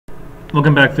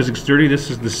Welcome back, Physics 30. This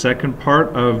is the second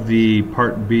part of the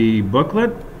Part B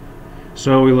booklet.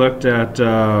 So we looked at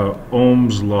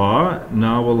Ohm's law.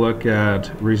 Now we'll look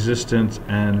at resistance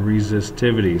and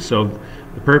resistivity. So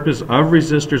the purpose of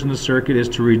resistors in the circuit is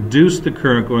to reduce the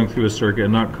current going through a circuit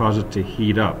and not cause it to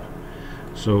heat up.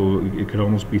 So it could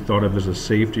almost be thought of as a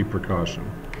safety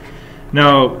precaution.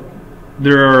 Now,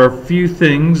 there are a few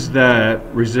things that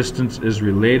resistance is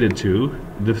related to.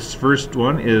 This first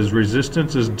one is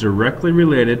resistance is directly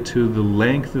related to the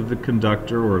length of the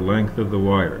conductor or length of the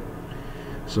wire.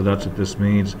 So that's what this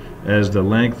means. As the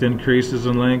length increases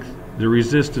in length, the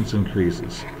resistance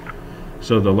increases.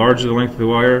 So the larger the length of the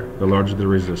wire, the larger the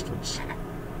resistance.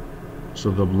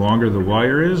 So the longer the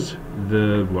wire is,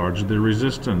 the larger the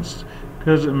resistance.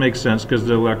 Because it makes sense, because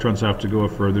the electrons have to go a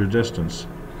further distance.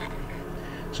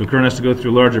 So current has to go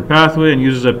through a larger pathway and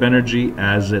uses up energy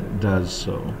as it does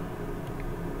so.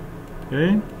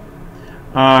 Okay.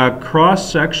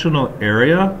 Cross-sectional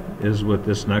area is what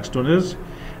this next one is.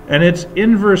 And it's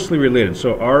inversely related.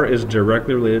 So R is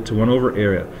directly related to 1 over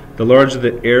area. The larger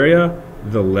the area,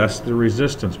 the less the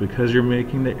resistance, because you're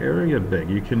making the area big.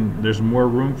 There's more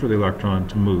room for the electron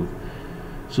to move.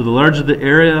 So the larger the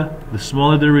area, the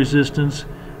smaller the resistance,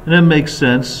 and that makes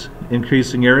sense.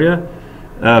 Increasing area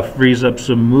frees up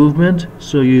some movement,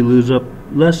 so you lose up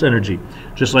less energy.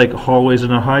 Just like hallways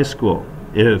in a high school.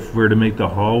 If we're to make the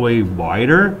hallway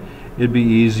wider, it'd be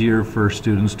easier for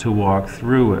students to walk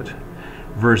through it,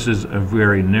 versus a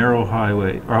very narrow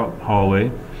hallway.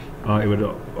 It would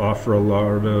offer a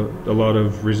lot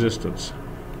of resistance.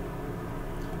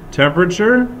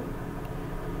 Temperature.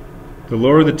 The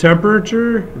lower the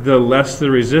temperature, the less the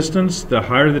resistance. The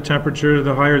higher the temperature,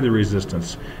 the higher the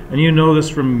resistance. And you know this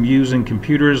from using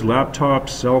computers,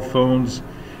 laptops, cell phones.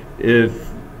 If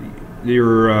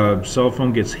your cell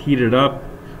phone gets heated up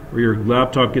or your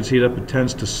laptop gets heated up, it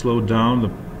tends to slow down.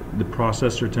 The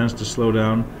processor tends to slow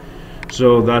down.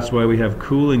 So that's why we have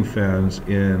cooling fans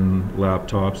in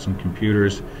laptops and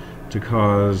computers, to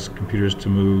cause computers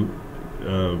to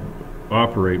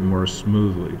operate more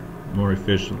smoothly, more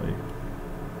efficiently.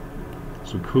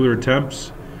 So cooler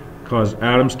temps cause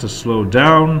atoms to slow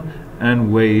down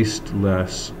and waste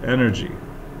less energy.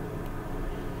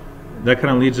 That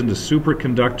kind of leads into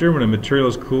superconductor. When a material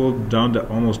is cooled down to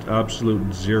almost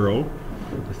absolute zero,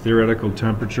 the theoretical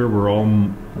temperature where all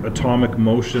atomic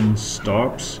motion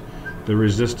stops, the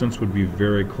resistance would be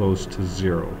very close to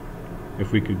zero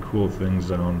if we could cool things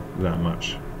down that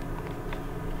much.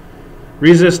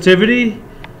 Resistivity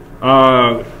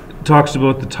talks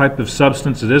about the type of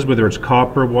substance it is, whether it's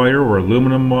copper wire or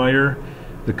aluminum wire,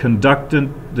 the conductive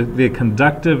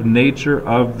nature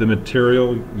of the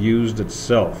material used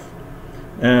itself.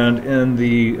 And in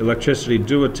the electricity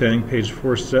duotang, page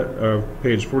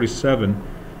 47,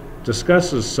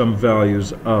 discusses some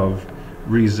values of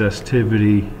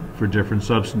resistivity for different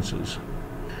substances.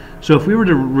 So if we were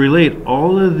to relate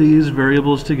all of these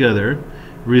variables together,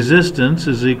 resistance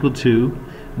is equal to,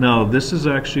 now this is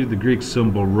actually the Greek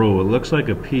symbol rho. It looks like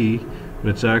a P, but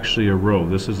it's actually a rho.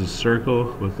 This is a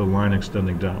circle with a line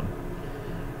extending down.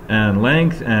 And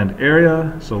length and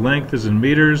area, so length is in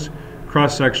meters,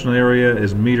 cross-sectional area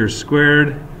is meters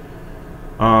squared.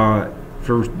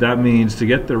 That means to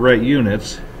get the right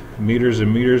units, meters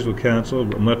and meters will cancel.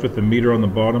 I'm left with a meter on the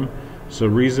bottom. So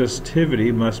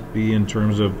resistivity must be in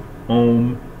terms of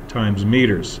ohm times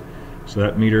meters. So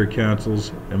that meter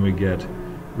cancels and we get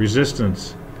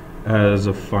resistance as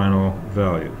a final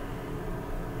value.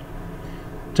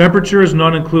 Temperature is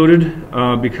not included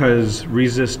because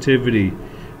resistivity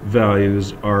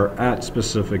values are at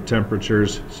specific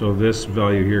temperatures. So this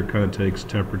value here kind of takes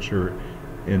temperature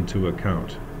into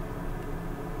account.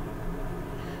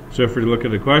 So if we look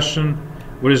at the question,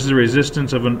 what is the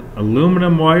resistance of an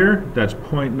aluminum wire that's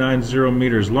 0.90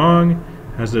 meters long,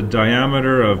 has a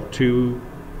diameter of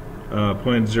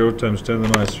 2.0 times 10 to the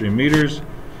minus 3 meters.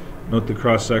 Note the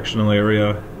cross-sectional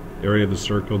area of the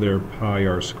circle there, pi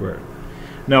r squared.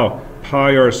 Now,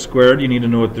 pi r squared, you need to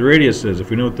know what the radius is. If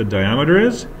we know what the diameter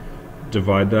is,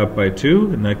 divide that by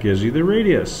 2, and that gives you the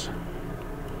radius.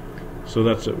 So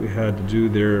that's what we had to do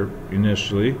there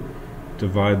initially.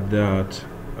 Divide that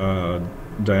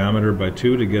diameter by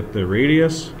 2 to get the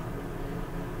radius.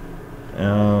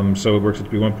 So it works out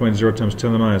to be 1.0 times 10 to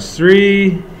the minus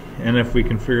 3. And if we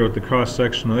can figure out the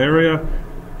cross-sectional area,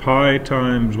 pi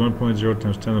times 1.0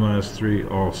 times 10 to the minus 3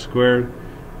 all squared,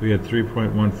 we had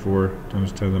 3.14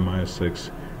 times 10 to the minus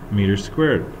 6 meters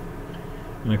squared.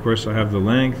 And of course I have the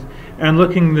length. And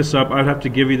looking this up, I'd have to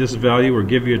give you this value or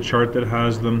give you a chart that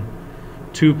has them.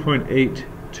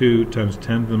 2.82 times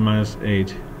 10 to the minus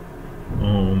 8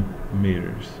 ohm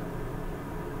meters.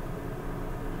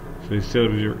 So you still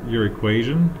have your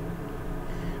equation.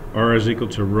 R is equal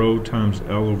to rho times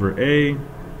L over A.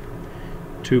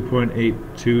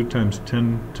 2.82 times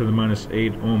 10 to the minus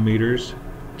 8 ohm meters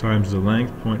times the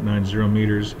length, 0.90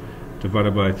 meters,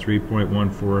 divided by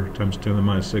 3.14 times 10 to the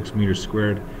minus 6 meters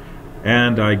squared.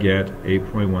 And I get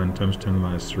 8.1 times 10 to the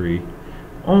minus 3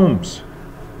 ohms.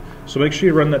 So make sure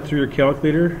you run that through your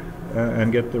calculator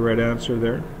and get the right answer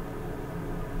there.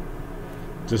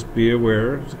 Just be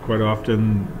aware, quite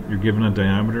often you're given a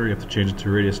diameter, you have to change it to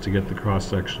radius to get the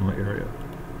cross-sectional area.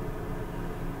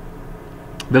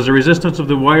 Does the resistance of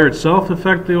the wire itself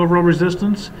affect the overall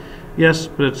resistance? Yes,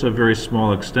 but it's a very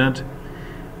small extent.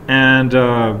 And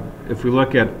if we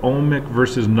look at ohmic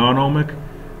versus non-ohmic,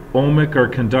 ohmic are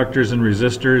conductors and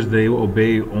resistors. They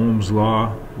obey Ohm's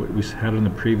law, what we had on the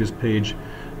previous page.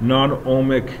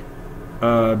 Non-ohmic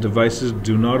devices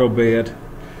do not obey it,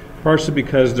 partially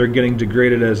because they're getting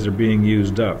degraded as they're being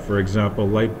used up. For example,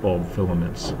 light bulb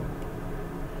filaments.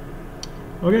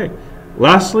 Okay,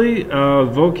 lastly,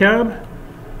 vocab.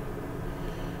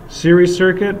 Series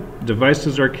circuit,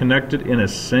 devices are connected in a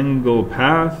single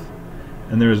path,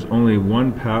 and there's only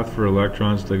one path for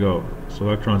electrons to go. So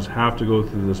electrons have to go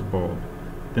through this bulb,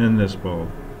 then this bulb,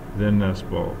 then this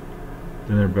bulb,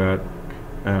 then they're back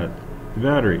at the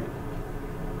battery.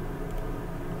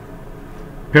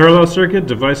 Parallel circuit,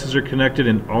 devices are connected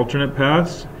in alternate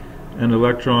paths, and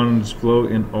electrons flow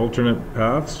in alternate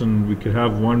paths, and we could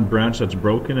have one branch that's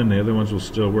broken and the other ones will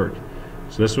still work.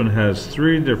 So this one has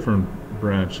 3 different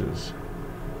branches.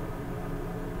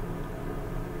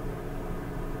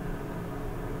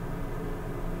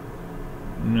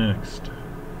 Next.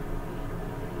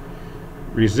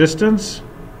 Resistance.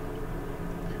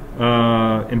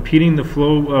 Impeding the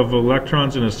flow of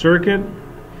electrons in a circuit,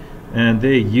 and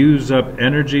they use up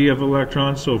energy of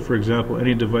electrons. So for example,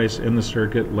 any device in the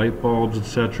circuit, light bulbs,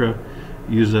 etc.,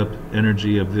 use up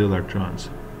energy of the electrons.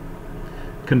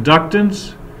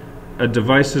 Conductance. A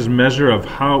device's measure of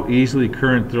how easily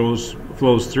current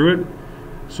flows through it.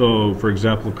 So, for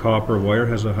example, copper wire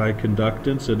has a high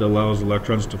conductance. It allows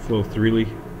electrons to flow freely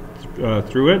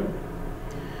through it.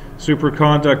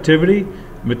 Superconductivity,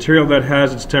 material that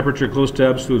has its temperature close to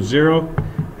absolute zero,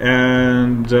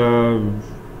 and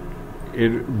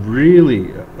it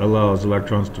really allows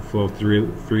electrons to flow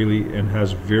freely and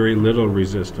has very little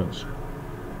resistance.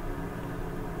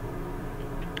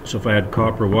 So if I had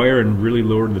copper wire and really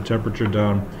lowered the temperature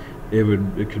down,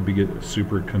 it could be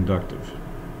super conductive.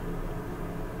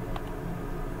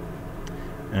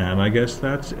 And I guess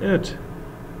that's it.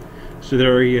 So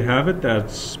there you have it.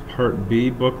 That's part B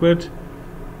booklet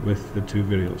with the 2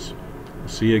 videos.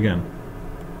 See you again.